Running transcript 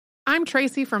I'm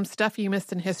Tracy from Stuff You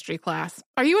Missed in History class.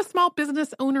 Are you a small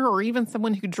business owner or even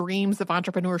someone who dreams of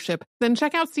entrepreneurship? Then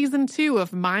check out Season 2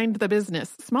 of Mind the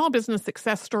Business, small business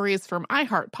success stories from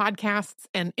iHeart Podcasts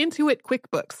and Intuit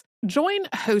QuickBooks. Join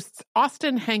hosts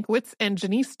Austin Hankwitz and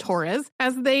Janice Torres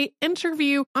as they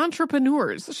interview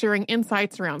entrepreneurs sharing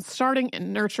insights around starting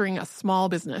and nurturing a small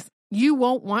business. You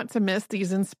won't want to miss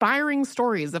these inspiring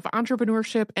stories of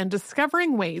entrepreneurship and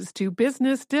discovering ways to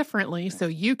business differently so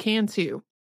you can too.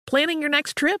 Planning your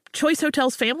next trip? Choice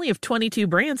Hotels' family of 22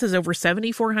 brands has over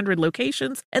 7,400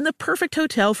 locations and the perfect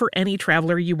hotel for any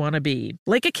traveler you want to be.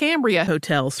 Like a Cambria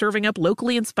Hotel, serving up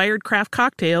locally inspired craft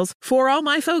cocktails for all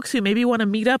my folks who maybe want to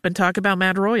meet up and talk about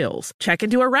Mad Royals. Check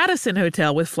into a Radisson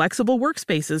Hotel with flexible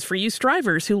workspaces for you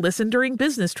strivers who listen during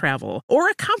business travel. Or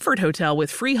a Comfort Hotel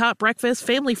with free hot breakfast,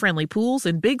 family-friendly pools,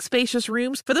 and big spacious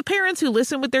rooms for the parents who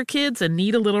listen with their kids and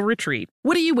need a little retreat.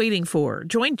 What are you waiting for?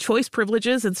 Join Choice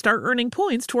Privileges and start earning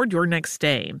points toward your next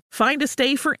stay. Find a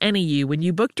stay for any you when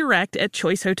you book direct at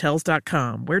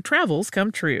choicehotels.com, where travels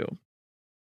come true.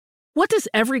 What does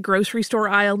every grocery store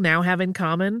aisle now have in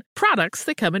common? Products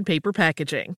that come in paper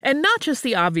packaging. And not just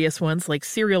the obvious ones like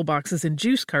cereal boxes and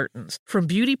juice cartons. From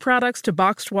beauty products to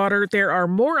boxed water, there are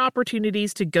more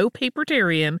opportunities to go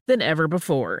papertarian than ever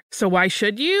before. So why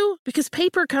should you? Because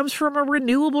paper comes from a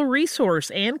renewable resource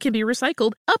and can be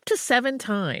recycled up to 7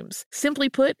 times. Simply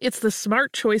put, it's the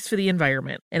smart choice for the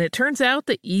environment. And it turns out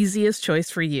the easiest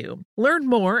choice for you. Learn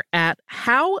more at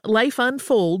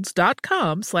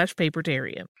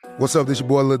howlifeunfolds.com/papertarian. What's up? This your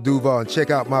boy Lil Duval, and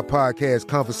check out my podcast,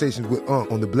 Conversations with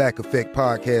Unc, on the Black Effect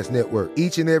Podcast Network.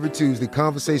 Each and every Tuesday,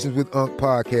 Conversations with Unc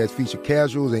podcast feature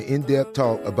casuals and in-depth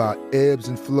talk about ebbs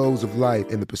and flows of life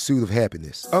and the pursuit of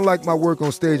happiness. Unlike my work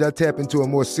on stage, I tap into a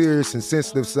more serious and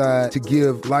sensitive side to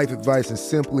give life advice and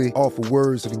simply offer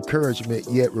words of encouragement,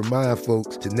 yet remind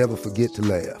folks to never forget to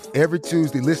laugh. Every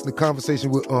Tuesday, listen to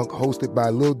Conversation with Unc, hosted by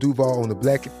Lil Duval on the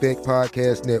Black Effect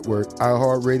Podcast Network,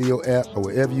 iHeartRadio app, or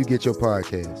wherever you get your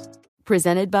podcasts.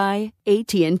 Presented by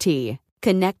AT&T.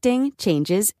 Connecting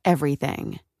changes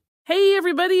everything. Hey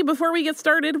everybody, before we get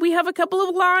started, we have a couple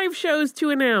of live shows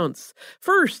to announce.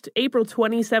 First, April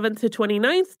 27th to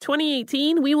 29th,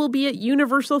 2018, we will be at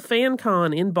Universal Fan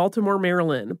Con in Baltimore,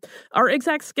 Maryland. Our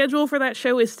exact schedule for that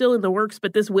show is still in the works,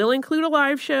 but this will include a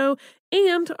live show,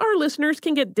 and our listeners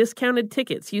can get discounted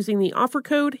tickets using the offer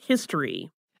code HISTORY.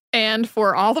 And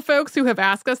for all the folks who have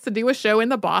asked us to do a show in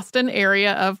the Boston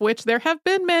area, of which there have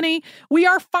been many, we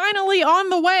are finally on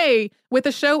the way with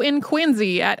a show in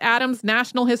Quincy at Adams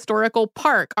National Historical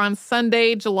Park on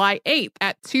Sunday, July 8th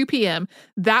at 2 p.m.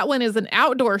 That one is an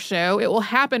outdoor show. It will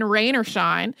happen rain or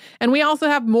shine. And we also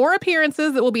have more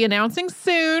appearances that we'll be announcing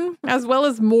soon, as well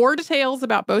as more details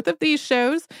about both of these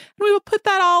shows. And we will put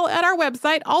that all at our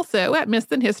website, also at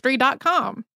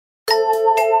missedinhistory.com.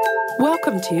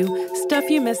 Welcome to Stuff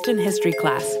You Missed in History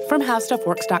class from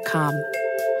HowStuffWorks.com.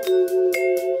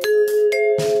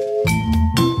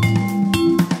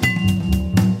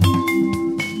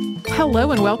 Hello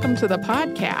and welcome to the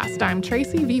podcast. I'm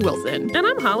Tracy V. Wilson. And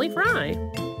I'm Holly Fry.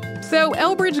 So,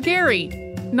 Elbridge Gerry,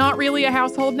 not really a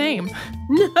household name.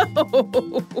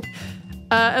 No.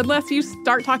 Unless you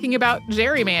start talking about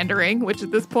gerrymandering, which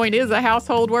at this point is a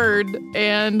household word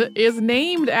and is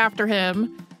named after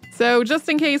him. So just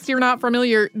in case you're not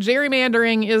familiar,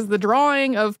 gerrymandering is the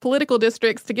drawing of political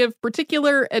districts to give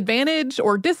particular advantage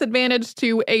or disadvantage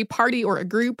to a party or a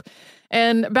group.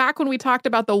 And back when we talked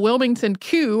about the Wilmington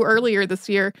coup earlier this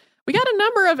year, we got a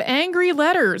number of angry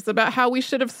letters about how we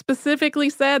should have specifically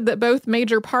said that both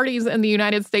major parties in the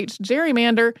United States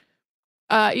gerrymander,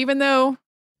 even though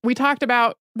we talked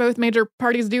about both major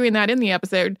parties doing that in the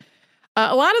episode.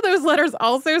 A lot of those letters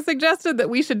also suggested that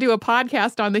we should do a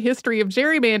podcast on the history of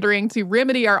gerrymandering to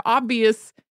remedy our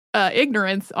obvious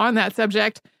ignorance on that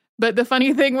subject. But the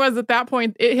funny thing was, at that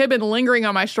point, it had been lingering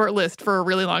on my short list for a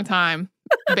really long time,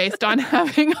 based on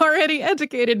having already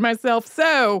educated myself.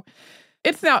 So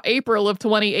it's now April of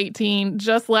 2018.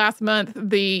 Just last month,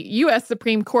 the U.S.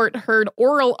 Supreme Court heard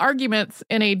oral arguments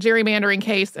in a gerrymandering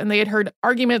case, and they had heard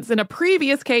arguments in a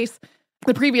previous case,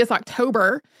 the previous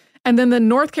October. And then the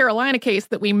North Carolina case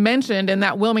that we mentioned in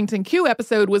that Wilmington coup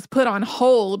episode was put on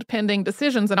hold pending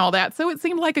decisions and all that. So it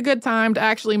seemed like a good time to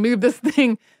actually move this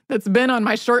thing that's been on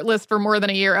my short list for more than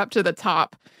a year up to the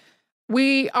top.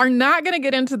 We are not going to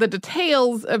get into the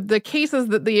details of the cases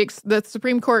that the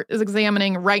Supreme Court is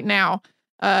examining right now.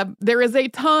 There is a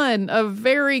ton of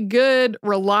very good,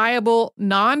 reliable,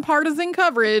 nonpartisan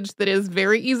coverage that is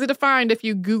very easy to find if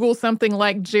you Google something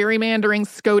like gerrymandering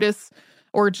SCOTUS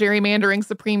or gerrymandering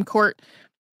Supreme Court.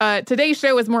 Today's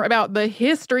show is more about the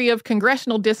history of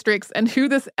congressional districts and who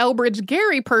this Elbridge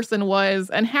Gerry person was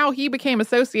and how he became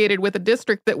associated with a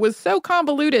district that was so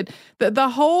convoluted that the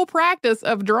whole practice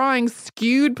of drawing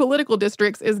skewed political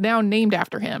districts is now named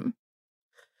after him.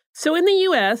 So in the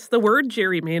U.S., the word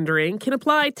gerrymandering can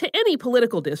apply to any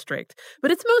political district, but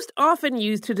it's most often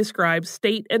used to describe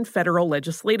state and federal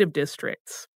legislative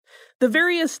districts. The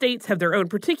various states have their own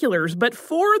particulars, but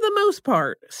for the most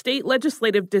part, state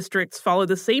legislative districts follow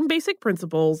the same basic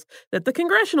principles that the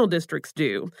congressional districts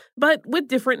do, but with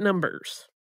different numbers.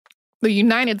 The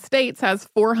United States has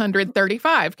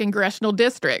 435 congressional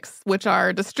districts, which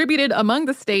are distributed among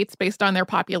the states based on their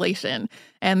population.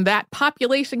 And that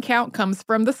population count comes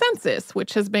from the census,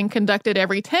 which has been conducted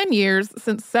every 10 years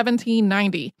since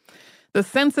 1790. The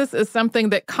census is something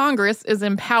that Congress is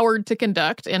empowered to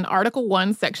conduct in Article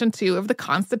 1, Section 2 of the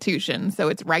Constitution, so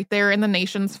it's right there in the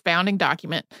nation's founding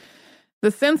document.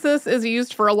 The census is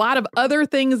used for a lot of other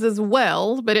things as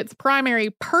well, but its primary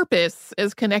purpose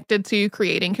is connected to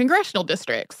creating congressional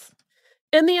districts.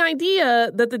 And the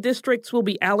idea that the districts will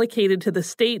be allocated to the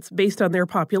states based on their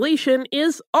population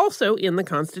is also in the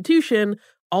Constitution,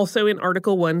 also in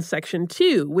Article 1, Section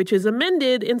 2, which is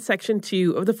amended in Section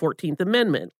 2 of the 14th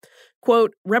Amendment.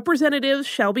 Quote, representatives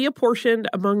shall be apportioned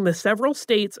among the several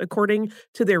states according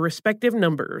to their respective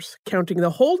numbers, counting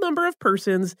the whole number of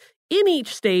persons in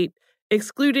each state,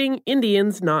 excluding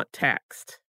Indians not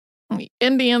taxed. The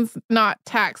Indians not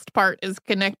taxed part is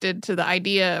connected to the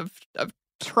idea of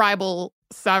tribal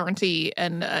sovereignty,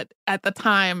 and at the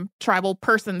time, tribal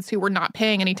persons who were not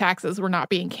paying any taxes were not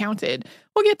being counted.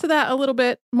 We'll get to that a little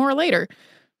bit more later.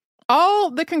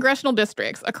 All the congressional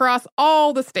districts across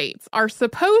all the states are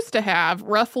supposed to have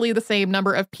roughly the same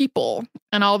number of people.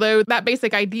 And although that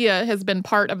basic idea has been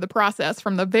part of the process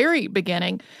from the very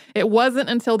beginning, it wasn't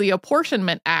until the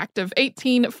Apportionment Act of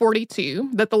 1842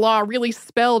 that the law really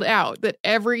spelled out that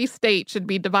every state should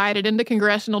be divided into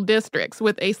congressional districts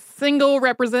with a single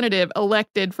representative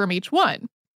elected from each one.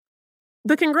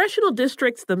 The congressional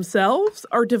districts themselves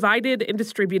are divided and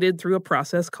distributed through a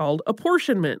process called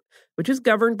apportionment, which is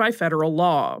governed by federal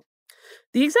law.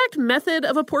 The exact method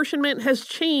of apportionment has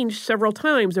changed several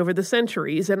times over the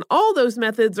centuries, and all those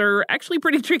methods are actually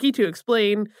pretty tricky to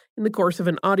explain in the course of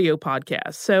an audio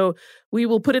podcast. So we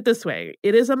will put it this way.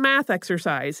 It is a math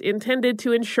exercise intended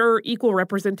to ensure equal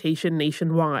representation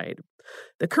nationwide.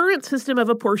 The current system of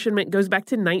apportionment goes back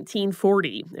to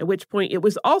 1940, at which point it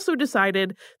was also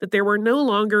decided that there were no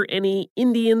longer any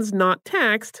Indians not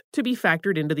taxed to be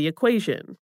factored into the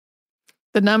equation.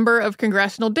 The number of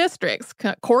congressional districts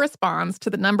corresponds to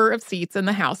the number of seats in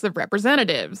the House of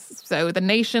Representatives. So the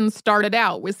nation started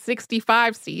out with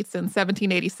 65 seats in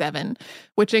 1787,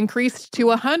 which increased to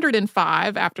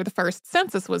 105 after the first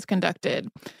census was conducted.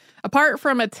 Apart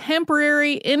from a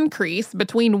temporary increase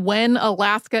between when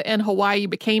Alaska and Hawaii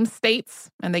became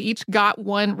states, and they each got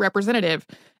one representative,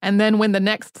 and then when the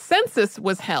next census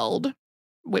was held,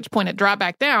 which point it dropped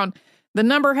back down, the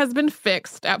number has been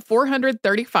fixed at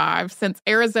 435 since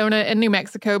Arizona and New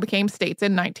Mexico became states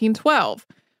in 1912.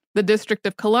 The District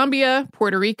of Columbia,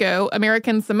 Puerto Rico,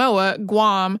 American Samoa,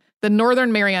 Guam, the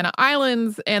Northern Mariana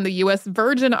Islands, and the U.S.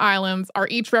 Virgin Islands are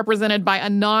each represented by a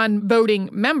non-voting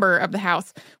member of the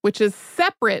House, which is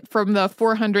separate from the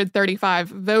 435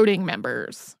 voting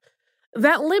members.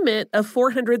 That limit of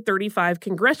 435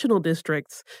 congressional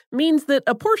districts means that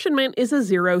apportionment is a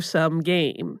zero-sum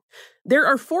game. There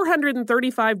are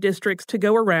 435 districts to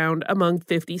go around among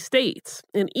 50 states,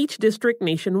 and each district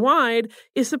nationwide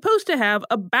is supposed to have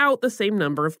about the same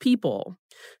number of people.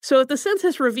 So if the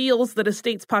census reveals that a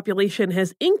state's population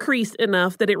has increased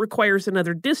enough that it requires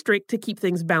another district to keep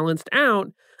things balanced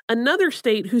out, another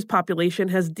state whose population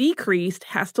has decreased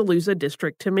has to lose a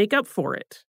district to make up for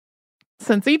it.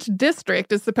 Since each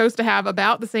district is supposed to have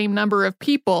about the same number of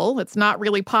people, it's not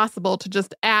really possible to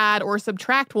just add or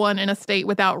subtract one in a state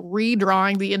without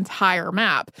redrawing the entire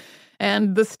map.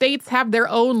 And the states have their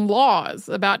own laws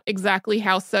about exactly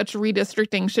how such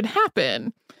redistricting should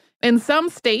happen. In some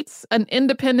states, an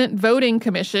independent voting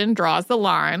commission draws the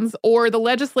lines, or the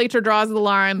legislature draws the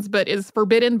lines but is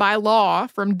forbidden by law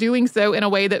from doing so in a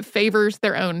way that favors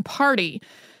their own party.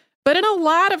 But in a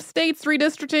lot of states,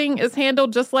 redistricting is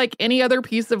handled just like any other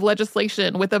piece of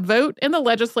legislation, with a vote in the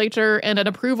legislature and an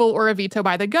approval or a veto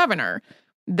by the governor.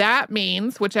 That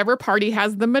means whichever party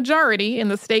has the majority in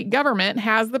the state government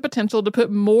has the potential to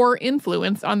put more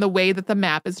influence on the way that the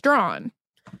map is drawn.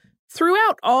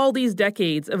 Throughout all these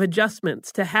decades of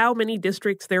adjustments to how many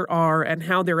districts there are and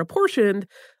how they're apportioned,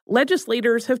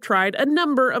 legislators have tried a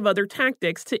number of other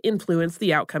tactics to influence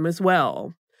the outcome as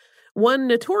well. One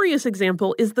notorious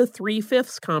example is the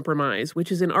 3/5 Compromise,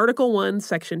 which is in Article 1,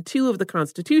 Section 2 of the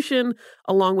Constitution,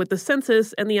 along with the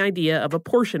census and the idea of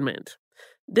apportionment.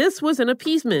 This was an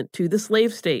appeasement to the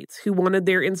slave states who wanted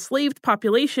their enslaved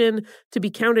population to be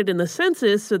counted in the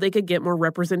census so they could get more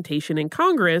representation in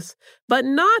Congress, but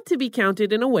not to be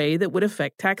counted in a way that would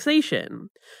affect taxation.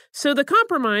 So the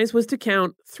compromise was to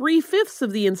count 3/5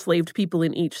 of the enslaved people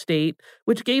in each state,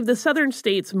 which gave the southern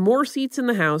states more seats in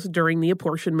the House during the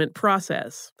apportionment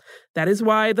process. That is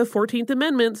why the 14th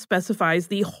Amendment specifies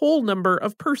the whole number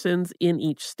of persons in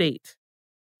each state.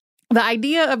 The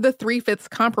idea of the 3/5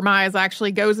 compromise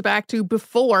actually goes back to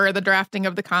before the drafting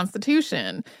of the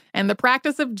Constitution, and the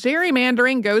practice of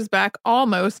gerrymandering goes back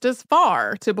almost as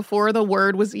far to before the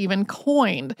word was even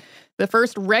coined. The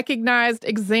first recognized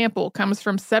example comes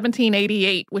from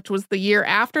 1788, which was the year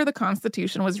after the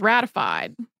Constitution was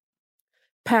ratified.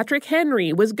 Patrick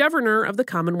Henry was governor of the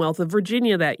Commonwealth of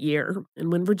Virginia that year,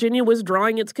 and when Virginia was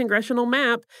drawing its congressional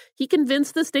map, he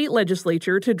convinced the state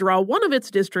legislature to draw one of its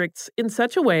districts in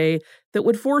such a way that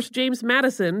would force James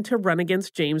Madison to run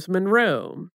against James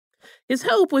Monroe. His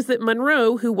hope was that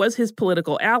Monroe, who was his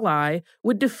political ally,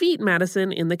 would defeat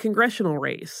Madison in the congressional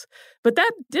race. But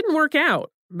that didn't work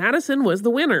out. Madison was the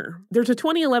winner. There's a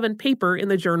 2011 paper in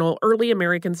the journal Early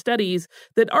American Studies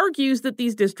that argues that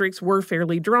these districts were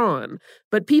fairly drawn,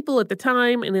 but people at the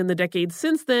time and in the decades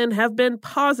since then have been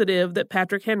positive that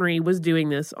Patrick Henry was doing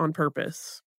this on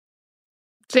purpose.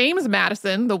 James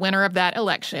Madison, the winner of that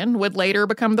election, would later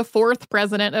become the 4th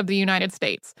president of the United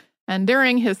States. And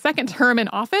during his second term in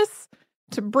office,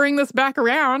 to bring this back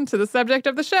around to the subject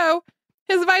of the show,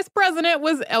 his vice president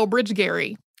was Elbridge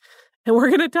Gerry. And we're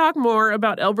going to talk more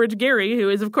about Elbridge Gerry, who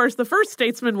is, of course, the first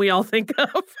statesman we all think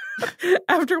of,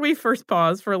 after we first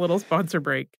pause for a little sponsor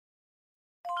break.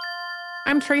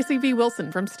 I'm Tracy V.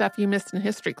 Wilson from Stuff You Missed in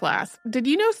History Class. Did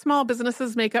you know small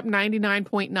businesses make up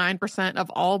 99.9% of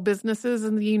all businesses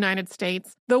in the United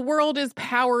States? The world is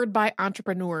powered by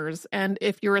entrepreneurs, and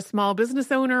if you're a small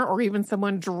business owner or even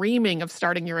someone dreaming of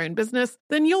starting your own business,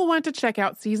 then you'll want to check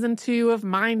out Season 2 of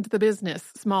Mind the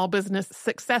Business, Small Business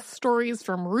Success Stories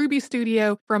from Ruby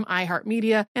Studio, from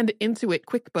iHeartMedia, and Intuit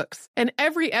QuickBooks. And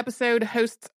every episode,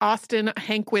 hosts Austin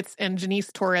Hankwitz and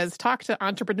Janice Torres talk to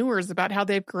entrepreneurs about how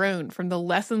they've grown from the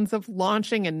lessons of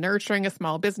launching and nurturing a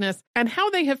small business and how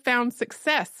they have found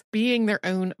success being their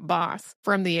own boss.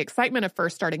 From the excitement of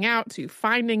first starting out to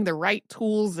finding the right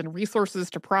tools and resources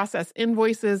to process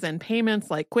invoices and payments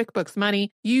like QuickBooks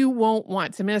Money, you won't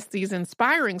want to miss these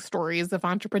inspiring stories of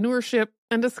entrepreneurship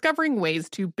and discovering ways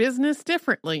to business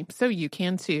differently so you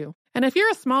can too. And if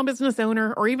you're a small business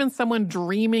owner or even someone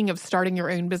dreaming of starting your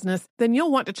own business, then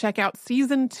you'll want to check out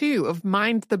Season 2 of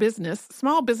Mind the Business,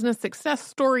 Small Business Success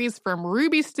Stories from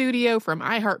Ruby Studio, from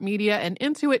iHeartMedia, and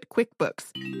Intuit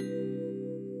QuickBooks.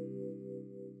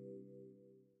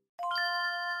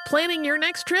 Planning your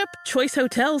next trip? Choice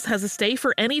Hotels has a stay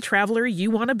for any traveler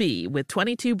you want to be, with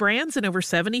 22 brands and over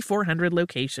 7,400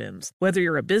 locations. Whether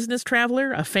you're a business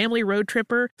traveler, a family road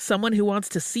tripper, someone who wants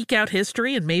to seek out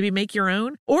history and maybe make your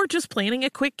own, or just planning a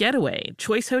quick getaway,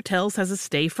 Choice Hotels has a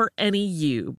stay for any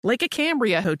you. Like a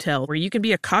Cambria Hotel, where you can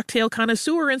be a cocktail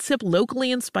connoisseur and sip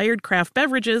locally inspired craft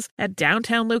beverages at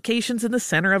downtown locations in the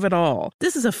center of it all.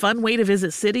 This is a fun way to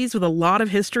visit cities with a lot of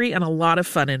history and a lot of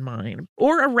fun in mind.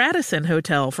 Or a Radisson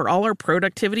Hotel for all our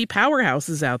productivity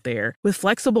powerhouses out there. With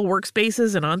flexible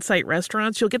workspaces and on-site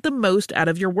restaurants, you'll get the most out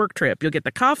of your work trip. You'll get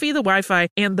the coffee, the Wi-Fi,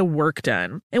 and the work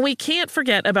done. And we can't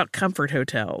forget about Comfort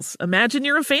Hotels. Imagine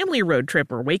you're a family road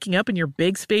tripper, waking up in your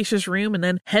big spacious room and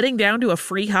then heading down to a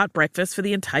free hot breakfast for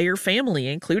the entire family,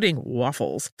 including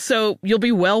waffles. So you'll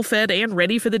be well fed and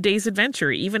ready for the day's adventure,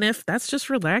 even if that's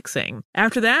just relaxing.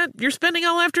 After that, you're spending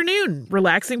all afternoon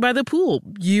relaxing by the pool.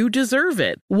 You deserve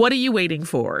it. What are you waiting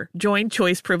for? Join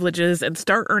Choice Privileges and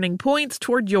start earning points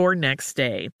toward your next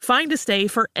stay. Find a stay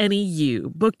for any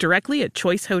you. Book directly at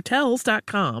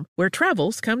choicehotels.com, where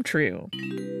travels come true.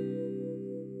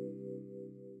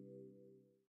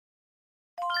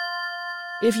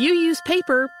 If you use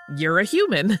paper, you're a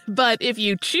human. But if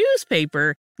you choose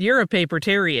paper, you're a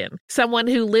papertarian, someone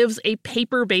who lives a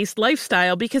paper-based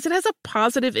lifestyle because it has a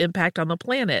positive impact on the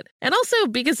planet. And also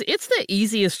because it's the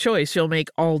easiest choice you'll make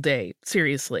all day.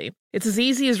 Seriously. It's as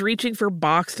easy as reaching for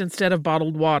boxed instead of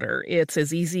bottled water. It's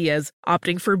as easy as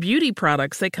opting for beauty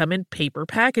products that come in paper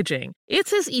packaging.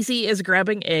 It's as easy as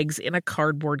grabbing eggs in a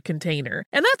cardboard container.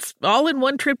 And that's all in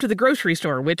one trip to the grocery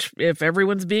store, which, if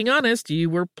everyone's being honest, you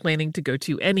were planning to go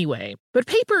to anyway. But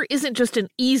paper isn't just an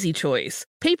easy choice.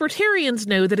 Papertarians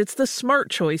know that it's the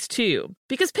smart choice, too.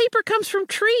 Because paper comes from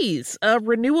trees, a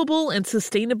renewable and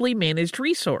sustainably managed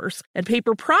resource, and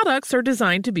paper products are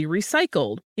designed to be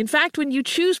recycled. In fact, when you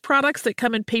choose products that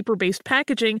come in paper-based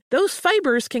packaging, those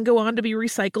fibers can go on to be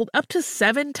recycled up to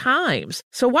 7 times.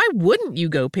 So why wouldn't you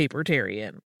go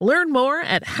papertarian? Learn more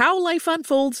at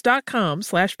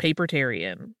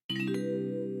howlifeunfolds.com/papertarian.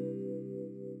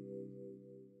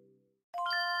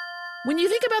 When you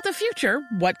think about the future,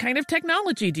 what kind of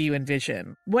technology do you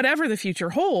envision? Whatever the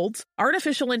future holds,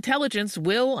 artificial intelligence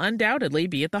will undoubtedly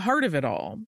be at the heart of it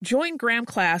all. Join Graham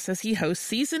Class as he hosts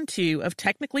Season 2 of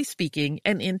Technically Speaking,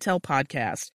 an Intel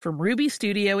podcast from Ruby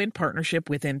Studio in partnership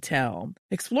with Intel.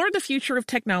 Explore the future of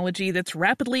technology that's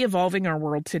rapidly evolving our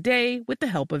world today with the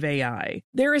help of AI.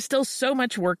 There is still so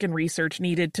much work and research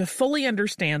needed to fully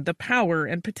understand the power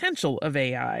and potential of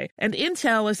AI, and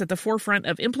Intel is at the forefront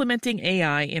of implementing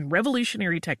AI in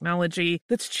revolutionary technology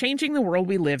that's changing the world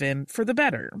we live in for the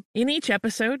better. In each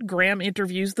episode, Graham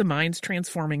interviews the minds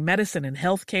transforming medicine and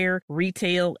healthcare,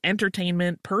 retail,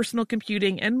 entertainment, personal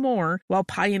computing, and more, while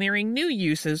pioneering new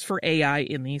uses for AI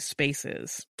in these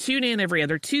spaces. Tune in every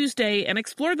other Tuesday and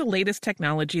explore the latest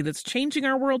technology that's changing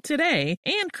our world today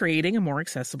and creating a more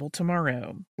accessible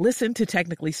tomorrow. Listen to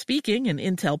Technically Speaking, an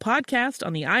Intel podcast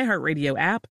on the iHeartRadio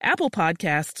app, Apple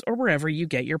Podcasts, or wherever you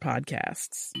get your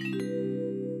podcasts.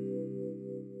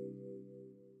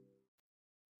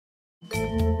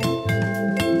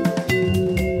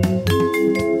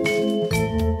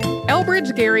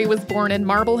 Elbridge Gerry was born in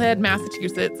Marblehead,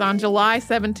 Massachusetts on July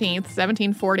 17,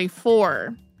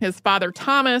 1744. His father,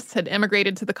 Thomas, had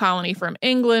immigrated to the colony from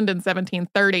England in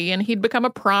 1730, and he'd become a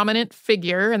prominent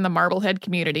figure in the Marblehead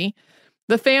community.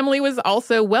 The family was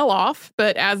also well off,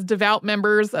 but as devout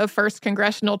members of First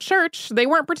Congregational Church, they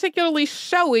weren't particularly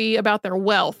showy about their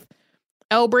wealth.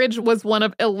 Elbridge was one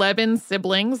of 11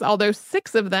 siblings, although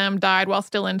 6 of them died while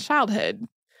still in childhood.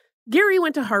 Gerry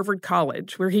went to Harvard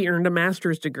College, where he earned a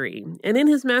master's degree, and in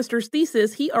his master's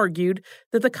thesis, he argued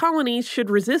that the colonies should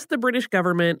resist the British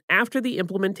government after the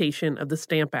implementation of the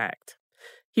Stamp Act.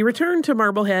 He returned to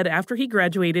Marblehead after he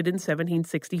graduated in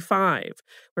 1765,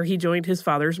 where he joined his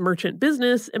father's merchant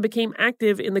business and became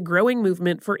active in the growing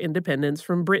movement for independence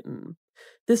from Britain.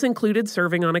 This included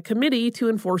serving on a committee to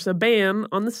enforce a ban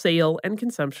on the sale and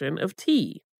consumption of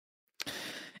tea.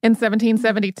 In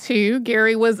 1772,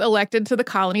 Gerry was elected to the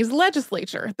colony's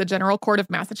legislature, the General Court of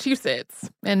Massachusetts.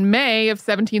 In May of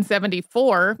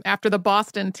 1774, after the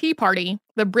Boston Tea Party,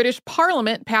 the British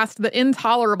Parliament passed the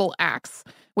Intolerable Acts,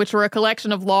 which were a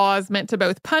collection of laws meant to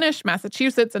both punish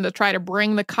Massachusetts and to try to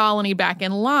bring the colony back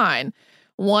in line.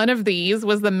 One of these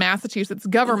was the Massachusetts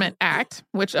Government Act,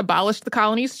 which abolished the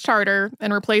colony's charter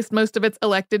and replaced most of its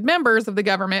elected members of the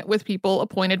government with people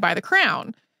appointed by the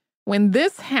Crown. When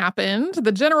this happened,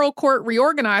 the General Court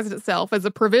reorganized itself as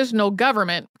a provisional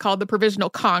government called the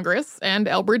Provisional Congress, and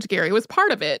Elbridge Gerry was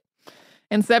part of it.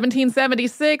 In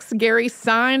 1776, Gerry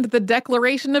signed the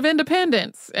Declaration of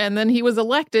Independence, and then he was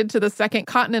elected to the Second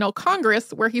Continental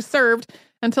Congress, where he served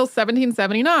until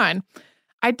 1779.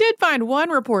 I did find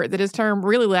one report that his term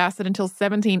really lasted until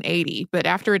 1780, but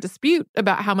after a dispute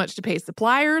about how much to pay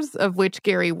suppliers, of which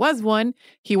Gerry was one,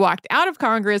 he walked out of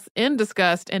Congress in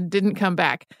disgust and didn't come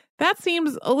back. That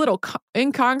seems a little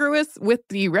incongruous with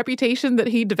the reputation that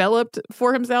he developed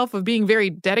for himself of being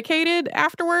very dedicated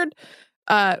afterward.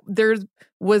 There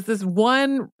was this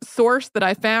one source that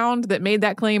I found that made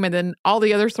that claim, and then all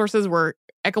the other sources were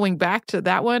echoing back to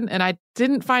that one, and I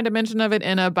didn't find a mention of it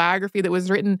in a biography that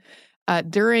was written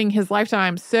during his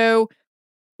lifetime. So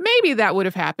maybe that would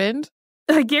have happened.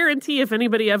 I guarantee if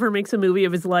anybody ever makes a movie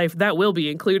of his life, that will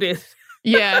be included.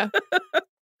 Yeah.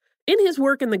 In his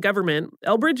work in the government,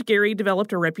 Elbridge Gerry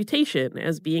developed a reputation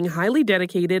as being highly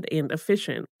dedicated and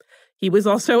efficient. He was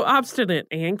also obstinate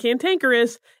and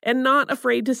cantankerous and not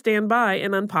afraid to stand by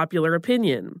an unpopular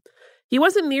opinion. He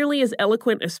wasn't nearly as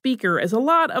eloquent a speaker as a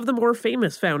lot of the more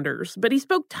famous founders, but he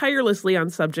spoke tirelessly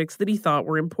on subjects that he thought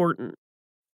were important.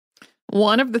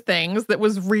 One of the things that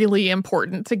was really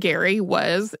important to Gerry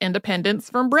was independence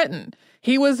from Britain.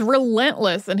 He was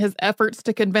relentless in his efforts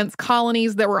to convince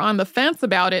colonies that were on the fence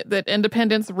about it that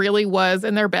independence really was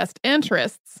in their best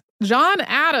interests. John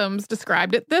Adams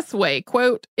described it this way,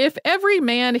 quote, "If every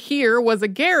man here was a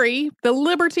Gerry, the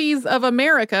liberties of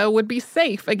America would be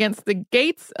safe against the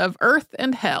gates of earth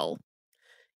and hell."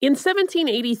 In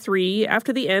 1783,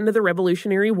 after the end of the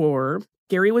Revolutionary War,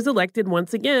 Gerry was elected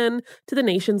once again to the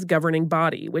nation's governing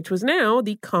body, which was now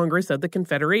the Congress of the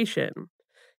Confederation.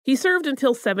 He served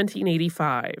until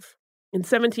 1785. In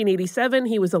 1787,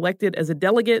 he was elected as a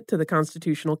delegate to the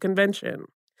Constitutional Convention.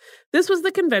 This was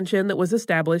the convention that was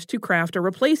established to craft a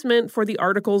replacement for the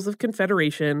Articles of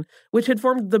Confederation, which had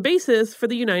formed the basis for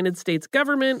the United States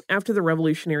government after the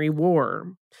Revolutionary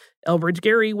War. Elbridge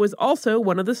Gerry was also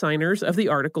one of the signers of the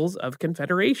Articles of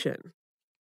Confederation.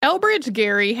 Elbridge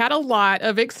Gerry had a lot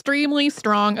of extremely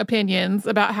strong opinions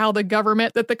about how the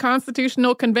government that the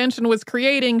Constitutional Convention was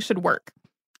creating should work.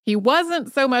 He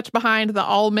wasn't so much behind the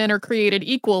all men are created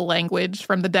equal language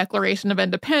from the Declaration of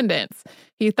Independence.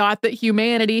 He thought that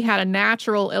humanity had a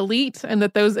natural elite and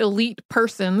that those elite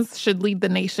persons should lead the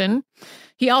nation.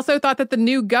 He also thought that the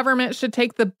new government should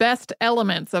take the best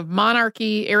elements of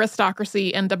monarchy,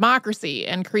 aristocracy, and democracy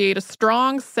and create a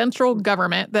strong central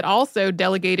government that also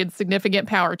delegated significant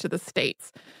power to the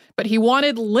states. But he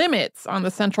wanted limits on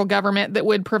the central government that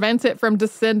would prevent it from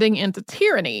descending into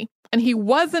tyranny. And he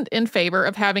wasn't in favor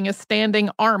of having a standing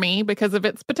army because of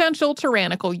its potential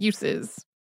tyrannical uses.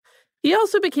 He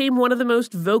also became one of the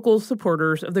most vocal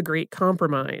supporters of the Great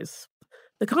Compromise.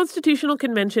 The Constitutional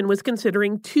Convention was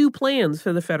considering two plans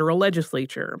for the federal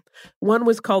legislature. One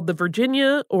was called the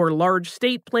Virginia, or Large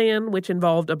State Plan, which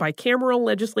involved a bicameral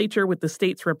legislature with the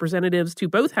state's representatives to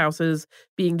both houses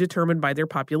being determined by their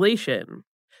population.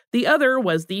 The other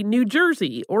was the New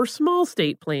Jersey, or Small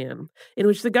State Plan, in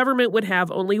which the government would have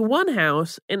only one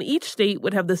house and each state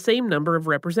would have the same number of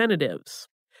representatives.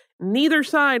 Neither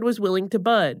side was willing to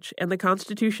budge, and the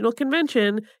Constitutional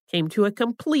Convention came to a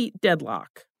complete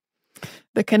deadlock.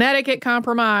 The Connecticut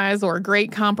Compromise, or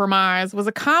Great Compromise, was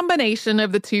a combination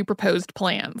of the two proposed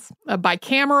plans, a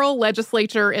bicameral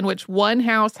legislature in which one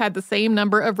house had the same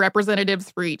number of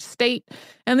representatives for each state,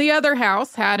 and the other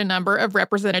house had a number of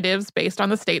representatives based on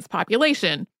the state's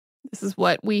population. This is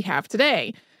what we have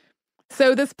today.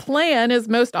 So this plan is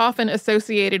most often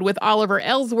associated with Oliver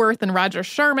Ellsworth and Roger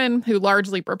Sherman, who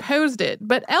largely proposed it.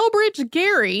 But Elbridge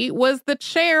Gerry was the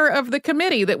chair of the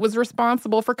committee that was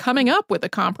responsible for coming up with the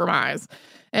compromise.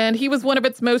 And he was one of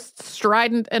its most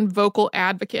strident and vocal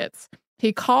advocates.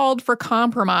 He called for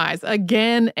compromise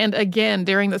again and again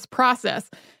during this process.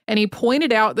 And he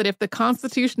pointed out that if the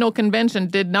Constitutional Convention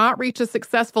did not reach a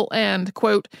successful end,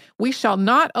 quote, we shall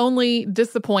not only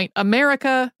disappoint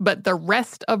America, but the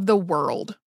rest of the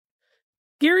world.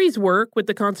 Gerry's work with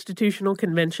the Constitutional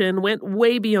Convention went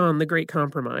way beyond the Great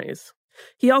Compromise.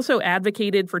 He also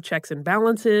advocated for checks and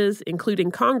balances,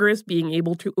 including Congress being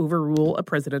able to overrule a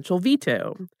presidential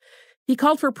veto. He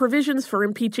called for provisions for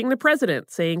impeaching the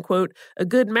president, saying, quote, a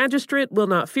good magistrate will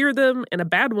not fear them, and a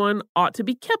bad one ought to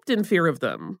be kept in fear of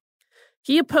them.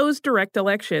 He opposed direct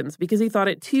elections because he thought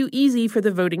it too easy for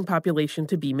the voting population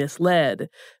to be misled.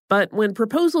 But when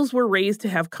proposals were raised to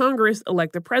have Congress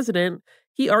elect the president,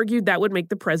 he argued that would make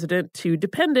the president too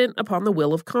dependent upon the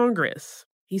will of Congress.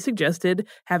 He suggested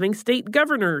having state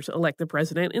governors elect the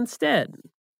president instead.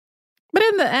 But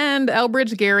in the end,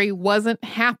 Elbridge Gerry wasn't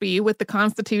happy with the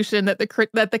Constitution that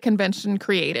the convention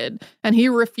created, and he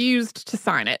refused to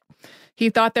sign it. He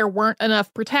thought there weren't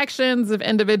enough protections of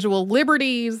individual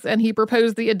liberties, and he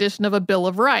proposed the addition of a Bill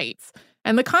of Rights.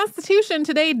 And the Constitution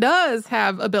today does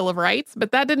have a Bill of Rights,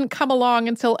 but that didn't come along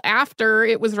until after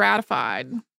it was ratified.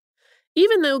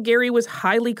 Even though Gerry was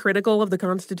highly critical of the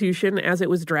Constitution as it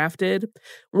was drafted,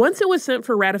 once it was sent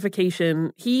for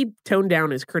ratification, he toned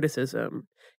down his criticism.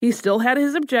 He still had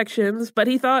his objections, but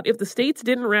he thought if the states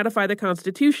didn't ratify the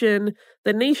Constitution,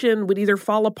 the nation would either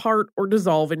fall apart or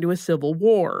dissolve into a civil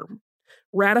war.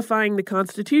 Ratifying the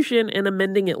Constitution and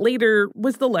amending it later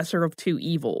was the lesser of two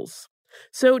evils.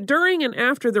 So during and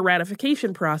after the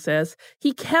ratification process,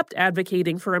 he kept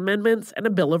advocating for amendments and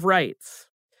a Bill of Rights.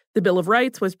 The Bill of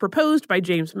Rights was proposed by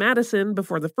James Madison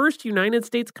before the first United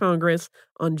States Congress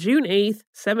on June 8,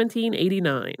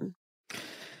 1789.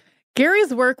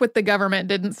 Gerry's work with the government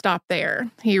didn't stop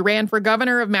there. He ran for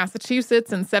governor of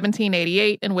Massachusetts in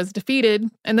 1788 and was defeated,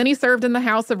 and then he served in the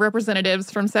House of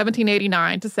Representatives from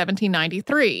 1789 to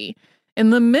 1793. In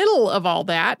the middle of all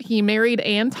that, he married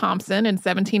Anne Thompson in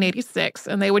 1786,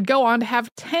 and they would go on to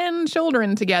have 10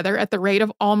 children together at the rate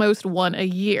of almost one a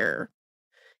year.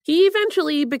 He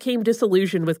eventually became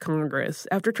disillusioned with Congress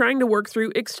after trying to work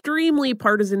through extremely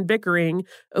partisan bickering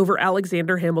over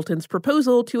Alexander Hamilton's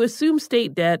proposal to assume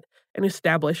state debt and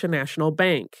establish a national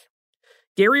bank.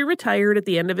 Gerry retired at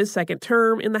the end of his second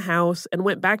term in the House and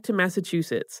went back to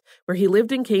Massachusetts, where he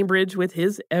lived in Cambridge with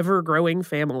his ever-growing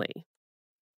family.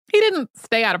 He didn't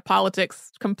stay out of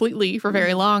politics completely for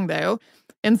very long, though.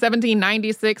 In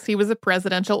 1796, he was a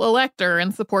presidential elector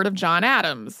in support of John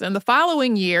Adams, and the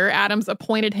following year, Adams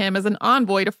appointed him as an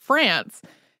envoy to France.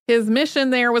 His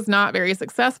mission there was not very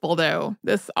successful, though.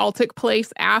 This all took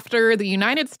place after the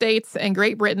United States and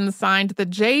Great Britain signed the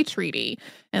Jay Treaty.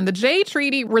 And the Jay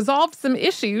Treaty resolved some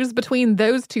issues between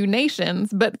those two nations,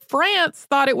 but France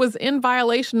thought it was in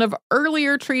violation of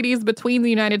earlier treaties between the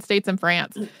United States and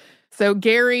France. So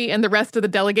Gary and the rest of the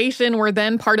delegation were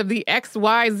then part of the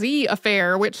XYZ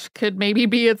affair, which could maybe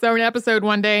be its own episode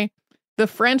one day. The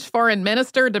French foreign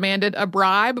minister demanded a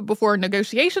bribe before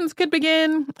negotiations could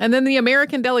begin, and then the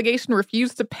American delegation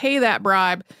refused to pay that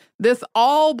bribe. This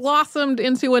all blossomed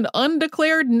into an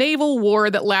undeclared naval war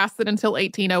that lasted until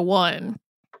 1801.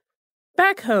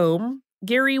 Back home,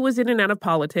 Gary was in and out of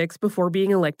politics before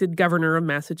being elected governor of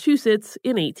Massachusetts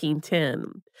in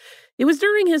 1810. It was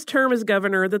during his term as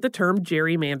governor that the term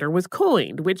gerrymander was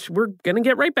coined, which we're going to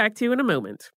get right back to in a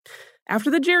moment.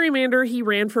 After the gerrymander, he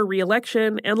ran for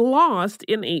re-election and lost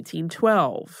in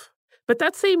 1812. But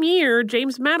that same year,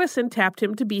 James Madison tapped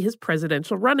him to be his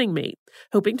presidential running mate,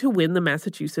 hoping to win the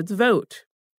Massachusetts vote.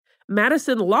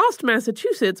 Madison lost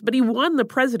Massachusetts, but he won the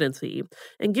presidency,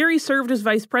 and Gary served as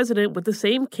vice president with the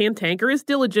same cantankerous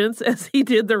diligence as he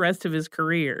did the rest of his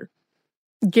career.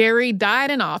 Gary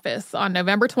died in office on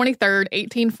November 23rd,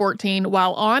 1814,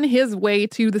 while on his way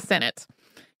to the Senate.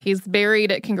 He's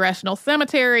buried at Congressional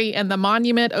Cemetery, and the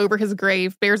monument over his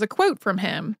grave bears a quote from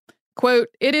him. Quote,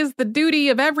 "It is the duty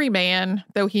of every man,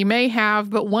 though he may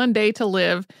have but one day to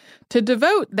live, to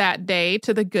devote that day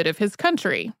to the good of his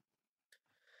country."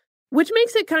 Which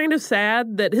makes it kind of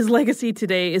sad that his legacy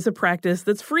today is a practice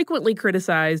that's frequently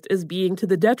criticized as being to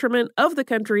the detriment of the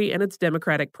country and its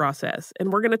democratic process.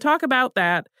 And we're going to talk about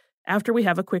that after we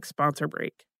have a quick sponsor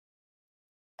break.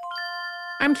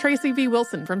 I'm Tracy V.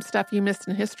 Wilson from Stuff You Missed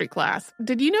in History class.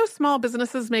 Did you know small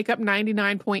businesses make up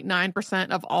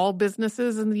 99.9% of all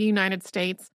businesses in the United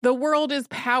States? The world is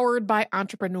powered by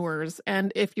entrepreneurs,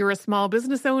 and if you're a small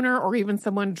business owner or even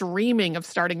someone dreaming of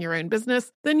starting your own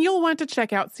business, then you'll want to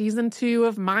check out Season 2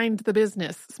 of Mind the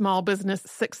Business, Small Business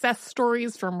Success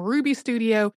Stories from Ruby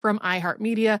Studio, from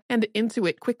iHeartMedia, and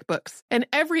Intuit QuickBooks. And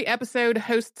every episode,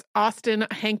 hosts Austin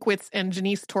Hankwitz and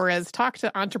Janice Torres talk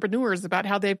to entrepreneurs about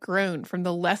how they've grown from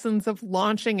the lessons of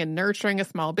launching and nurturing a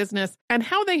small business and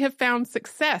how they have found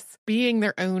success being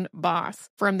their own boss.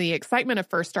 From the excitement of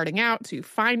first starting out to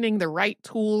finding the right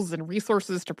tools and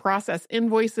resources to process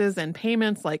invoices and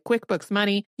payments like QuickBooks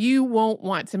Money, you won't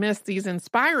want to miss these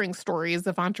inspiring stories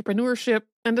of entrepreneurship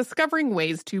and discovering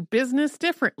ways to business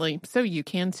differently so you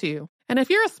can too. And if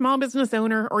you're a small business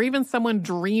owner or even someone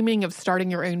dreaming of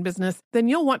starting your own business, then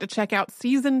you'll want to check out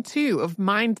Season 2 of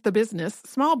Mind the Business,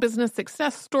 Small Business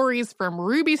Success Stories from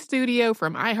Ruby Studio,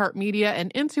 from iHeartMedia,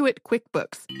 and Intuit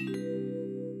QuickBooks.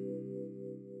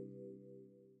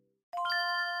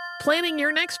 Planning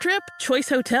your next trip? Choice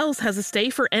Hotels has a stay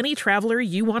for any traveler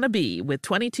you want to be, with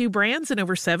 22 brands and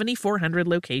over 7,400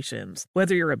 locations.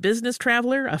 Whether you're a business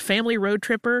traveler, a family road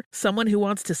tripper, someone who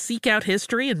wants to seek out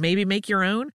history and maybe make your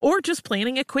own, or just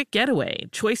planning a quick getaway,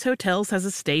 Choice Hotels has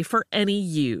a stay for any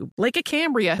you. Like a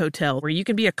Cambria Hotel, where you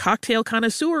can be a cocktail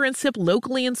connoisseur and sip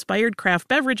locally inspired craft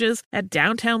beverages at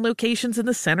downtown locations in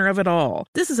the center of it all.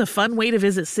 This is a fun way to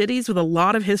visit cities with a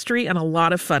lot of history and a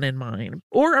lot of fun in mind.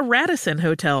 Or a Radisson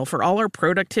Hotel for all our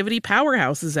productivity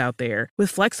powerhouses out there. With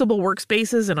flexible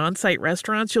workspaces and on-site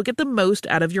restaurants, you'll get the most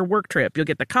out of your work trip. You'll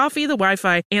get the coffee, the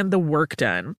Wi-Fi, and the work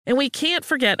done. And we can't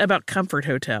forget about Comfort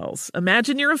Hotels.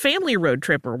 Imagine you're a family road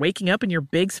tripper, waking up in your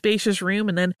big spacious room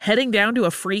and then heading down to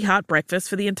a free hot breakfast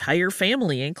for the entire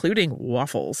family, including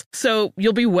waffles. So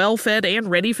you'll be well fed and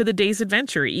ready for the day's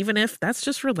adventure, even if that's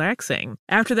just relaxing.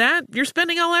 After that, you're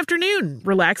spending all afternoon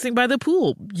relaxing by the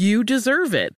pool. You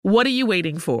deserve it. What are you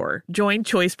waiting for? Join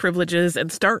Choice Privileges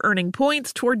and start earning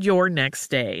points toward your next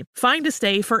stay. Find a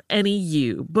stay for any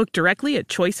you. Book directly at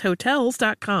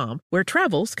choicehotels.com, where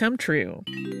travels come true.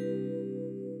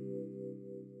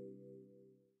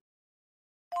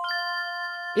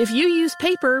 If you use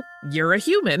paper, you're a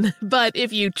human. But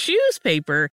if you choose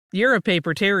paper, you're a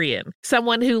papertarian,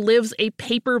 someone who lives a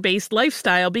paper-based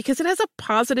lifestyle because it has a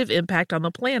positive impact on the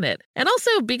planet. And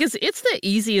also because it's the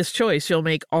easiest choice you'll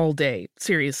make all day.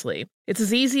 Seriously. It's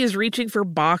as easy as reaching for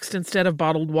boxed instead of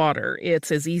bottled water.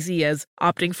 It's as easy as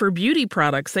opting for beauty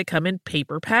products that come in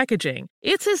paper packaging.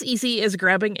 It's as easy as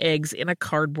grabbing eggs in a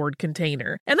cardboard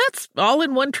container. And that's all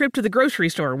in one trip to the grocery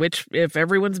store, which, if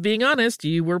everyone's being honest,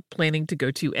 you were planning to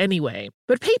go to anyway.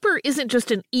 But paper isn't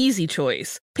just an easy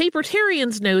choice.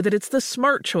 Papertarians know that it's the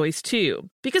smart choice, too.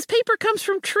 Because paper comes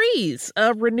from trees,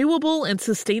 a renewable and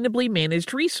sustainably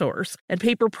managed resource, and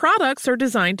paper products are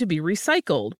designed to be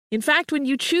recycled. In fact, when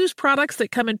you choose products that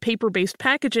come in paper-based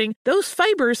packaging, those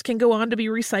fibers can go on to be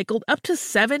recycled up to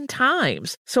 7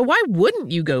 times. So why wouldn't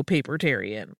you go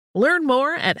papertarian? Learn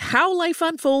more at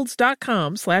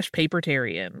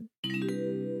howlifeunfolds.com/papertarian.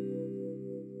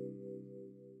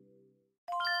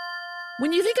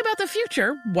 When you think about the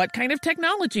future, what kind of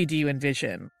technology do you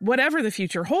envision? Whatever the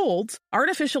future holds,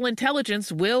 artificial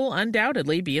intelligence will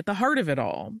undoubtedly be at the heart of it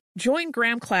all. Join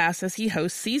Graham Class as he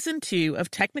hosts Season 2 of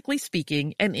Technically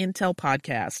Speaking, an Intel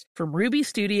podcast from Ruby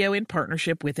Studio in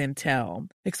partnership with Intel.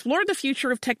 Explore the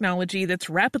future of technology that's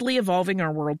rapidly evolving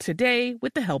our world today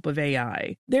with the help of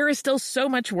AI. There is still so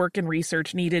much work and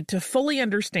research needed to fully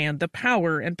understand the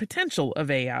power and potential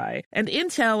of AI, and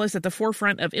Intel is at the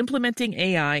forefront of implementing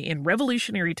AI in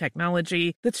revolutionary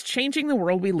technology that's changing the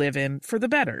world we live in for the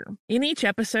better. In each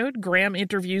episode, Graham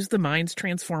interviews the minds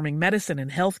transforming medicine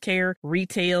and healthcare,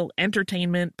 retail,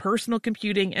 entertainment, personal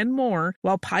computing, and more,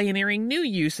 while pioneering new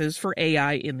uses for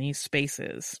AI in these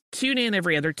spaces. Tune in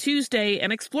every other Tuesday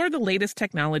and explore the latest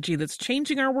technology that's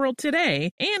changing our world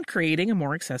today and creating a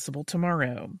more accessible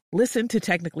tomorrow. Listen to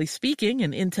Technically Speaking,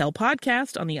 an Intel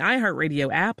podcast on the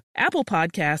iHeartRadio app, Apple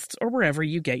Podcasts, or wherever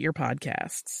you get your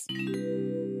podcasts.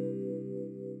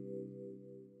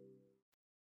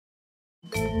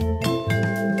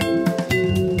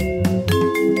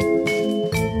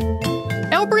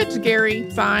 Elbridge Gerry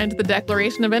signed the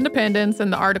Declaration of Independence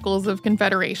and the Articles of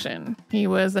Confederation. He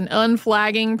was an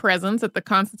unflagging presence at the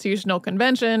Constitutional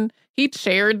Convention. He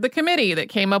chaired the committee that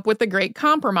came up with the Great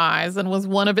Compromise and was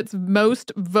one of its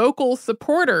most vocal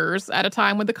supporters at a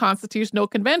time when the Constitutional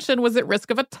Convention was at risk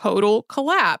of a total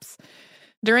collapse.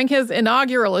 During his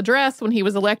inaugural address when he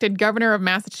was elected governor of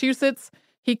Massachusetts,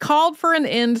 he called for an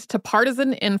end to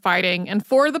partisan infighting and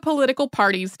for the political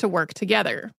parties to work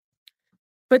together.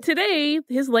 But today,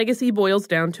 his legacy boils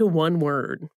down to one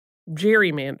word: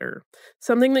 gerrymander,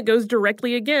 something that goes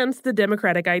directly against the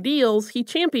democratic ideals he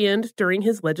championed during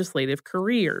his legislative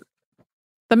career.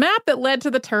 The map that led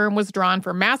to the term was drawn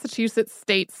for Massachusetts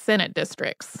state Senate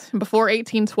districts. Before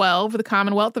 1812, the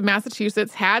Commonwealth of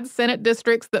Massachusetts had Senate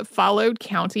districts that followed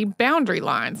county boundary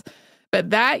lines. But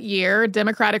that year,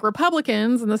 Democratic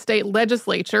Republicans in the state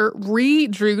legislature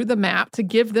redrew the map to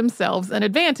give themselves an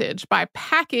advantage by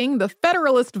packing the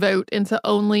Federalist vote into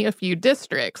only a few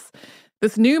districts.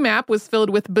 This new map was filled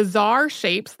with bizarre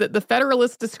shapes that the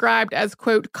Federalists described as,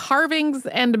 quote, carvings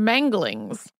and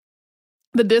manglings.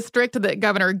 The district that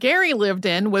Governor Gerry lived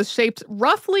in was shaped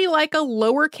roughly like a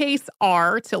lowercase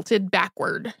r tilted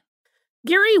backward.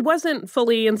 Gerry wasn't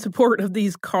fully in support of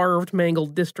these carved,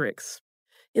 mangled districts.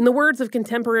 In the words of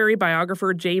contemporary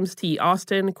biographer James T.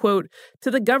 Austin, quote, "To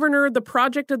the governor, the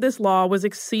project of this law was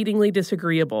exceedingly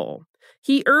disagreeable.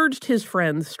 He urged his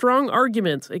friends strong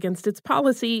arguments against its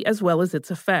policy as well as its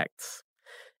effects.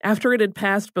 After it had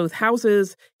passed both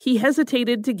houses, he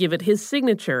hesitated to give it his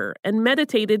signature and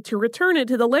meditated to return it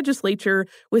to the legislature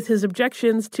with his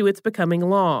objections to its becoming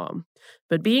law.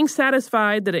 But being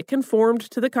satisfied that it conformed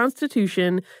to the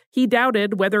Constitution, he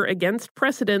doubted whether, against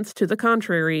precedents to the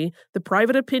contrary, the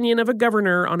private opinion of a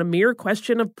governor on a mere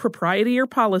question of propriety or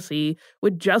policy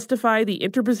would justify the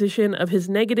interposition of his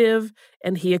negative,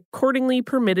 and he accordingly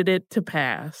permitted it to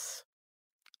pass."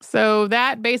 So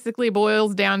that basically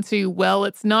boils down to, well,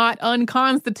 it's not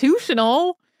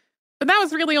unconstitutional, but that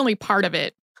was really only part of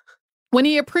it. When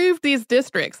he approved these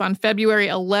districts on February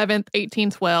 11th,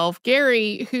 1812,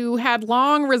 Gerry, who had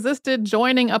long resisted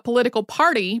joining a political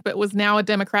party but was now a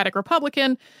Democratic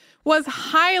Republican, was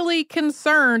highly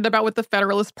concerned about what the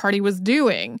Federalist Party was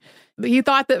doing. He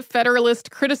thought that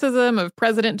Federalist criticism of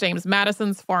President James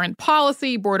Madison's foreign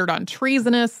policy bordered on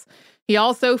treasonous. He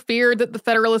also feared that the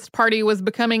Federalist Party was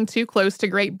becoming too close to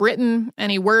Great Britain, and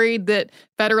he worried that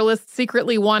Federalists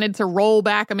secretly wanted to roll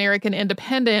back American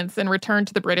independence and return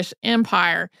to the British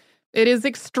Empire. It is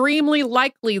extremely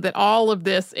likely that all of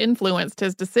this influenced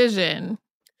his decision.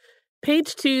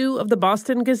 Page 2 of the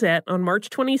Boston Gazette on March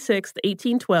 26,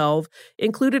 1812,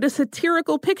 included a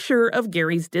satirical picture of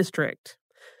Gerry's district.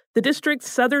 The district's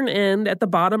southern end at the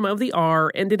bottom of the R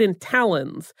ended in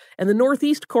talons, and the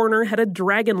northeast corner had a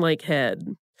dragon-like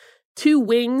head. 2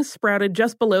 wings sprouted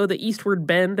just below the eastward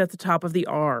bend at the top of the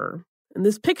R. And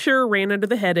this picture ran under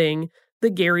the heading,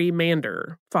 "The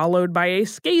Gerrymander," followed by a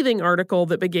scathing article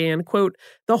that began, quote,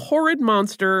 "The horrid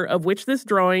monster of which this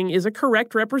drawing is a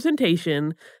correct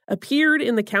representation appeared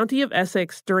in the county of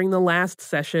Essex during the last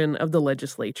session of the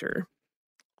legislature."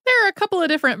 There are a couple of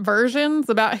different versions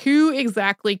about who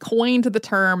exactly coined the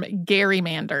term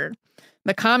gerrymander.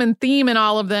 The common theme in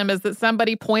all of them is that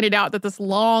somebody pointed out that this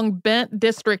long, bent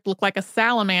district looked like a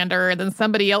salamander, and then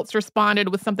somebody else responded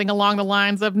with something along the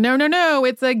lines of, no,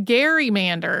 it's a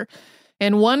gerrymander.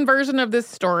 In one version of this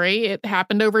story, it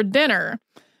happened over dinner,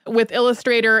 with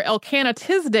illustrator Elkanah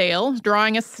Tisdale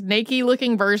drawing a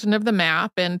snaky-looking version of the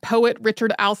map, and poet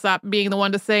Richard Alsop being the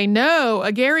one to say, no,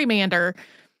 a gerrymander.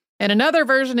 In another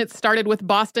version, it started with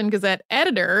Boston Gazette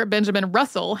editor Benjamin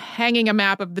Russell hanging a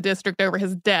map of the district over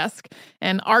his desk,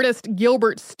 and artist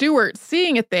Gilbert Stewart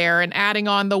seeing it there and adding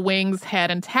on the wings, head,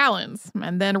 and talons.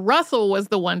 And then Russell was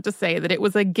the one to say that it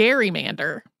was a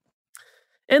gerrymander.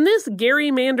 And this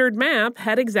gerrymandered map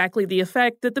had exactly the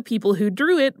effect that the people who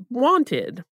drew it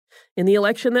wanted. In the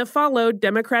election that followed,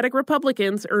 Democratic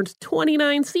Republicans earned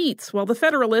 29 seats, while the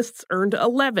Federalists earned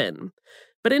 11.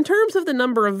 But in terms of the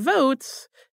number of votes,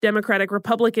 Democratic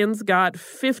Republicans got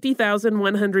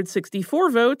 50,164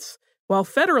 votes, while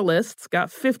Federalists got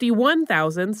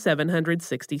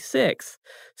 51,766.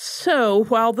 So,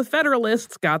 while the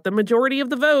Federalists got the majority of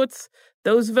the votes,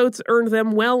 those votes earned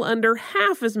them well under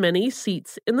half as many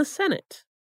seats in the Senate.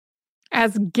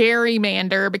 As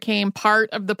gerrymander became part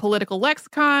of the political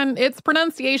lexicon, its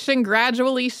pronunciation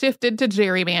gradually shifted to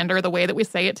gerrymander, the way that we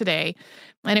say it today,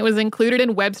 and it was included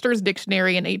in Webster's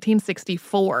dictionary in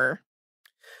 1864.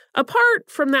 Apart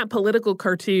from that political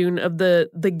cartoon of the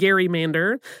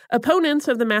gerrymander, opponents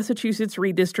of the Massachusetts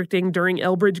redistricting during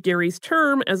Elbridge Gerry's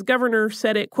term as governor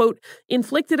said it, quote,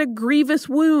 inflicted a grievous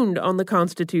wound on the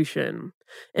Constitution.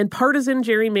 And partisan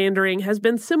gerrymandering has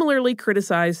been similarly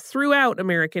criticized throughout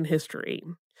American history.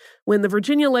 When the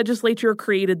Virginia legislature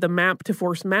created the map to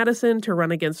force Madison to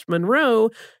run against Monroe,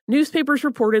 newspapers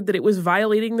reported that it was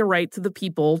violating the rights of the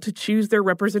people to choose their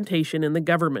representation in the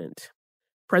government.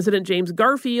 President James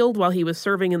Garfield, while he was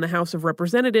serving in the House of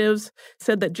Representatives,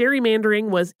 said that gerrymandering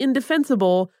was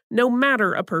indefensible no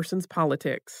matter a person's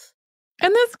politics.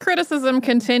 And this criticism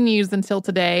continues until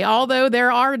today, although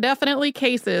there are definitely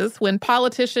cases when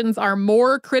politicians are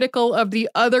more critical of the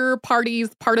other party's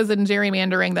partisan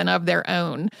gerrymandering than of their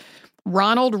own.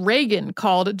 Ronald Reagan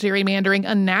called gerrymandering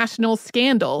a national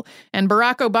scandal, and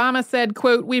Barack Obama said,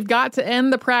 quote, we've got to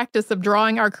end the practice of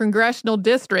drawing our congressional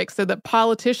districts so that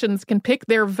politicians can pick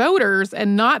their voters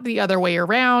and not the other way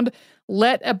around.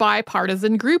 Let a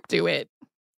bipartisan group do it.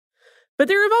 But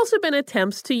there have also been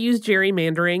attempts to use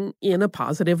gerrymandering in a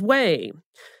positive way.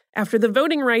 After the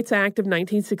Voting Rights Act of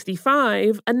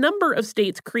 1965, a number of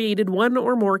states created one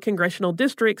or more congressional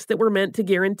districts that were meant to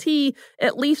guarantee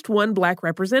at least one black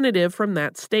representative from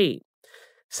that state.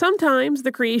 Sometimes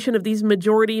the creation of these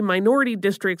majority-minority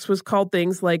districts was called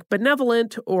things like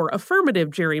benevolent or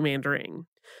affirmative gerrymandering.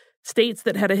 States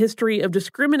that had a history of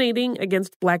discriminating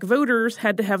against black voters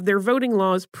had to have their voting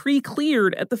laws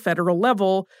pre-cleared at the federal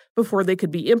level before they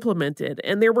could be implemented,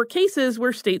 and there were cases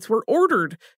where states were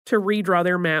ordered to redraw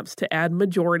their maps to add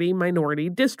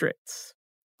majority-minority districts.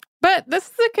 But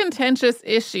this is a contentious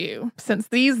issue. Since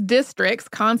these districts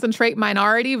concentrate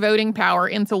minority voting power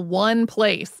into one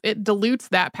place, it dilutes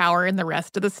that power in the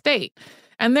rest of the state.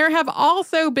 And there have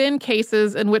also been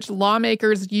cases in which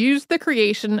lawmakers used the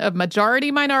creation of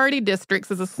majority-minority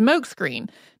districts as a smokescreen,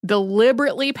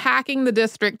 deliberately packing the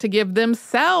district to give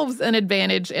themselves an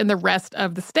advantage in the rest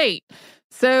of the state.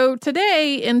 So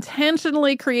today,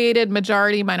 intentionally created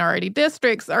majority-minority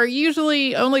districts are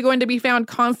usually only going to be found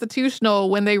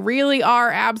constitutional when they really are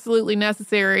absolutely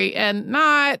necessary and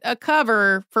not a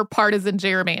cover for partisan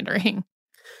gerrymandering.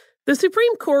 The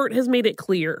Supreme Court has made it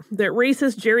clear that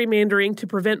racist gerrymandering to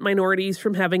prevent minorities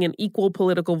from having an equal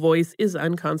political voice is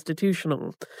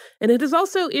unconstitutional. And it has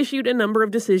also issued a number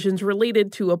of decisions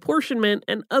related to apportionment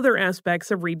and other aspects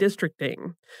of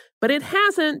redistricting. But it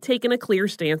hasn't taken a clear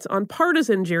stance on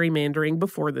partisan gerrymandering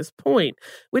before this point,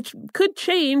 which could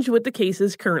change with the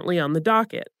cases currently on the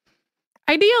docket.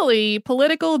 Ideally,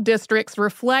 political districts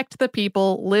reflect the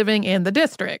people living in the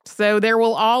district, so there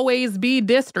will always be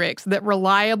districts that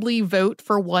reliably vote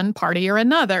for one party or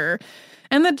another.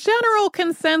 And the general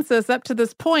consensus up to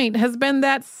this point has been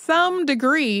that some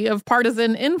degree of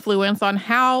partisan influence on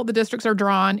how the districts are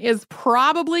drawn is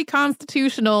probably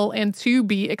constitutional and to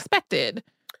be expected.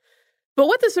 But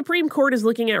what the Supreme Court is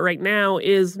looking at right now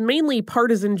is mainly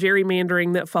partisan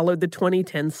gerrymandering that followed the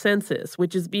 2010 census,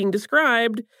 which is being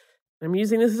described, I'm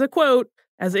using this as a quote,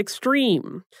 as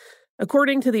extreme.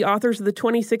 According to the authors of the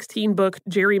 2016 book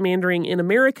Gerrymandering in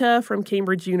America from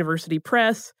Cambridge University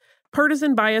Press,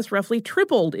 partisan bias roughly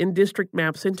tripled in district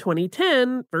maps in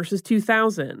 2010 versus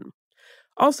 2000.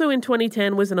 Also in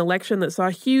 2010 was an election that saw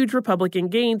huge Republican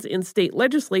gains in state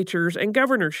legislatures and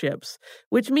governorships,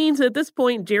 which means at this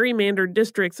point gerrymandered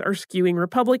districts are skewing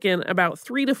Republican about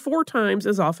 3 to 4 times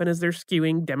as often as they're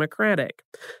skewing Democratic.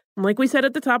 And like we said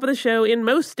at the top of the show, in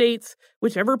most states,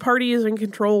 whichever party is in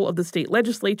control of the state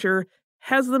legislature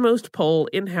has the most pull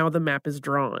in how the map is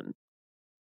drawn.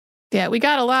 Yeah, we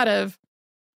got a lot of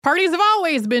parties have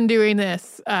always been doing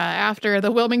this after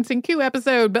the Wilmington coup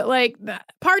episode, but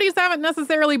parties haven't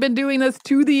necessarily been doing this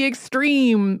to the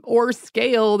extreme or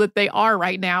scale that they are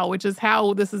right now, which is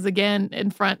how this is again in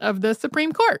front of the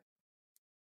Supreme Court.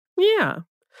 Yeah.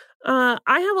 I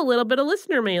have a little bit of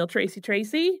listener mail,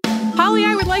 Tracy. Holly,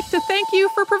 I would like to thank you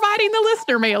for providing the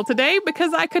listener mail today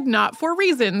because I could not for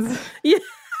reasons. Yeah.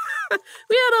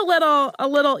 We had a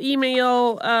little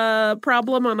email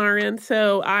problem on our end,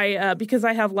 so I because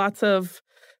I have lots of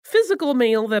physical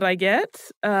mail that I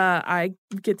get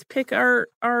to pick our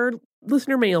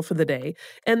listener mail for the day,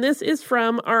 and this is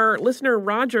from our listener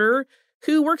Roger,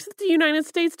 who works at the United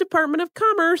States Department of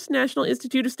Commerce, National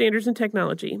Institute of Standards and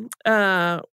Technology.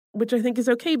 Which I think is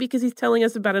okay because he's telling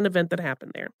us about an event that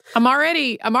happened there. I'm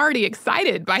already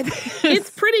excited by this. It's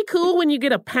pretty cool when you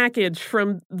get a package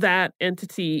from that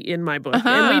entity in my book.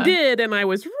 And we did, and I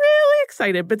was really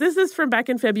excited. But this is from back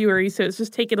in February, so it's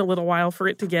just taken a little while for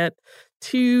it to get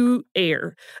to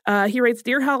air. He writes,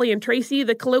 Dear Holly and Tracy,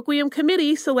 the Colloquium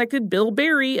Committee selected Bill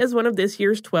Barry as one of this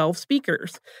year's 12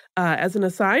 speakers. As an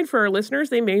aside for our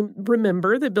listeners, they may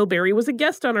remember that Bill Barry was a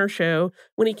guest on our show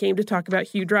when he came to talk about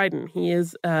Hugh Dryden. He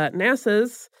is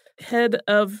NASA's head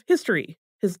of history.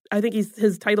 I think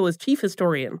his title is chief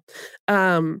historian.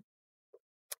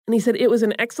 And he said, it was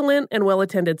an excellent and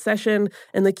well-attended session,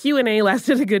 and the Q&A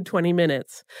lasted a good 20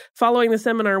 minutes. Following the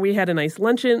seminar, we had a nice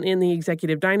luncheon in the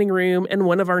executive dining room, and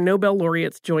one of our Nobel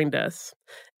laureates joined us.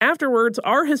 Afterwards,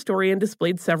 our historian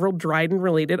displayed several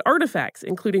Dryden-related artifacts,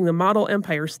 including the model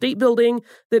Empire State Building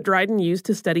that Dryden used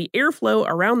to study airflow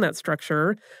around that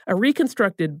structure, a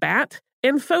reconstructed bat,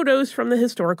 and photos from the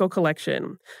historical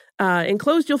collection.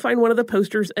 Enclosed, you'll find one of the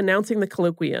posters announcing the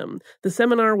colloquium. The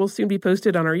seminar will soon be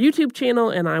posted on our YouTube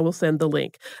channel, and I will send the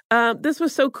link. This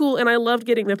was so cool, and I loved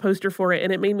getting the poster for it,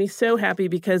 and it made me so happy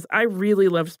because I really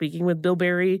loved speaking with Bill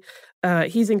Barry.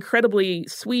 He's incredibly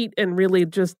sweet and really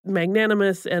just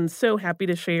magnanimous and so happy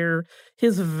to share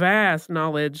his vast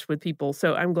knowledge with people.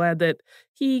 So I'm glad that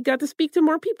he got to speak to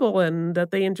more people and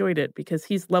that they enjoyed it because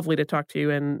he's lovely to talk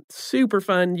to and super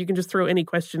fun. You can just throw any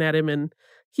question at him and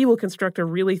he will construct a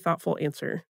really thoughtful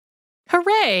answer.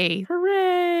 Hooray!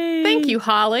 Hooray! Thank you,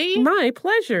 Holly. My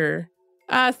pleasure.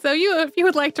 So if you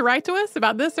would like to write to us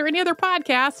about this or any other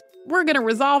podcast, we're going to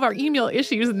resolve our email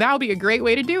issues, and that'll be a great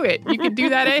way to do it. You can do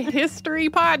that at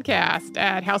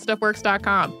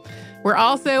historypodcast@howstuffworks.com. We're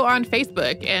also on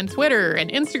Facebook and Twitter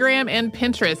and Instagram and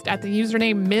Pinterest at the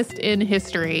username Missed in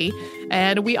History.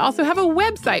 And we also have a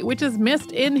website, which is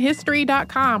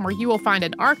missedinhistory.com, where you will find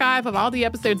an archive of all the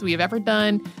episodes we have ever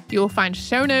done. You will find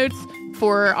show notes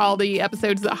for all the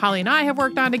episodes that Holly and I have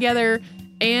worked on together.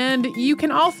 And you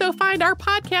can also find our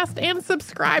podcast and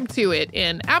subscribe to it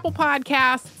in Apple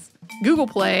Podcasts, Google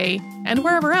Play, and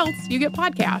wherever else you get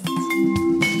podcasts.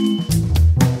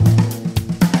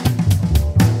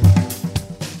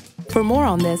 For more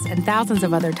on this and thousands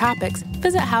of other topics,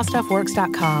 visit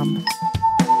howstuffworks.com.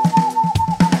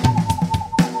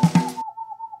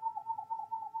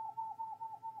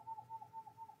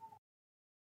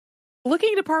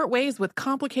 Looking to part ways with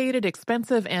complicated,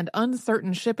 expensive, and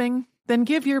uncertain shipping? Then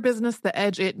give your business the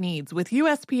edge it needs with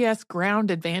USPS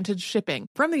Ground Advantage shipping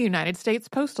from the United States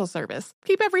Postal Service.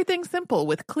 Keep everything simple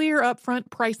with clear upfront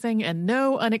pricing and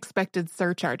no unexpected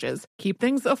surcharges. Keep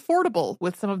things affordable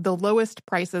with some of the lowest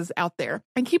prices out there.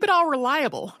 And keep it all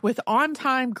reliable with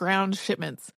on-time ground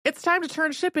shipments. It's time to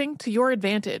turn shipping to your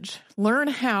advantage. Learn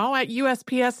how at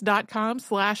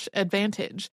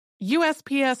USPS.com/advantage.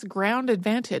 USPS Ground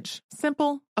Advantage.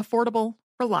 Simple, affordable,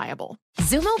 reliable.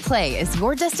 Xumo Play is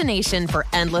your destination for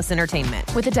endless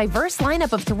entertainment. With a diverse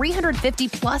lineup of 350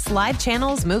 plus live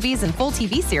channels, movies, and full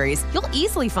TV series, you'll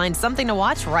easily find something to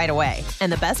watch right away. And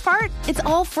the best part? It's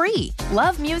all free.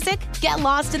 Love music? Get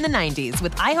lost in the 90s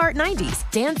with iHeart 90s,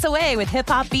 dance away with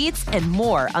hip-hop beats, and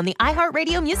more on the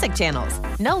iHeartRadio music channels.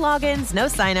 No logins, no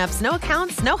signups, no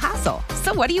accounts, no hassle.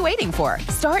 So what are you waiting for?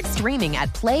 Start streaming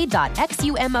at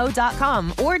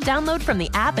play.xumo.com or download from the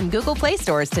app and Google Play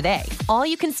stores today. All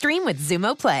you can stream with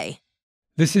Xumo Play.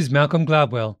 This is Malcolm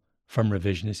Gladwell from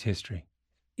Revisionist History.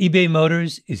 eBay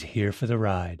Motors is here for the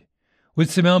ride. With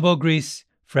some elbow grease,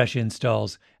 fresh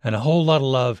installs, and a whole lot of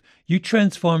love, you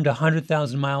transformed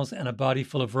 100,000 miles and a body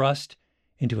full of rust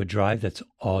into a drive that's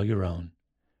all your own.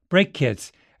 Brake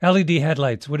kits LED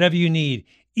headlights, whatever you need,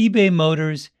 eBay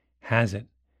Motors has it.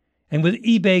 And with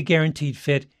eBay Guaranteed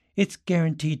Fit, it's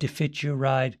guaranteed to fit your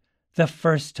ride the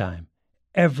first time,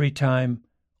 every time,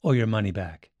 or your money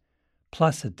back.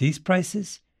 Plus, at these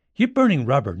prices, you're burning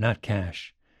rubber, not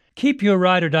cash. Keep your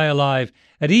ride or die alive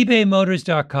at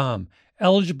ebaymotors.com.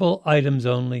 Eligible items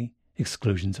only.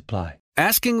 Exclusions apply.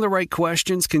 Asking the right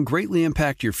questions can greatly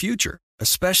impact your future,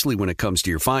 especially when it comes to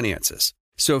your finances.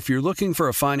 So if you're looking for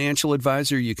a financial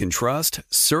advisor you can trust,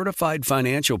 certified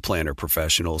financial planner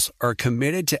professionals are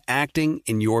committed to acting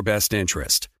in your best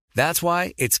interest. That's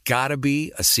why it's got to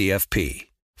be a CFP.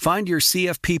 Find your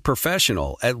CFP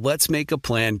professional at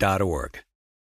letsmakeaplan.org.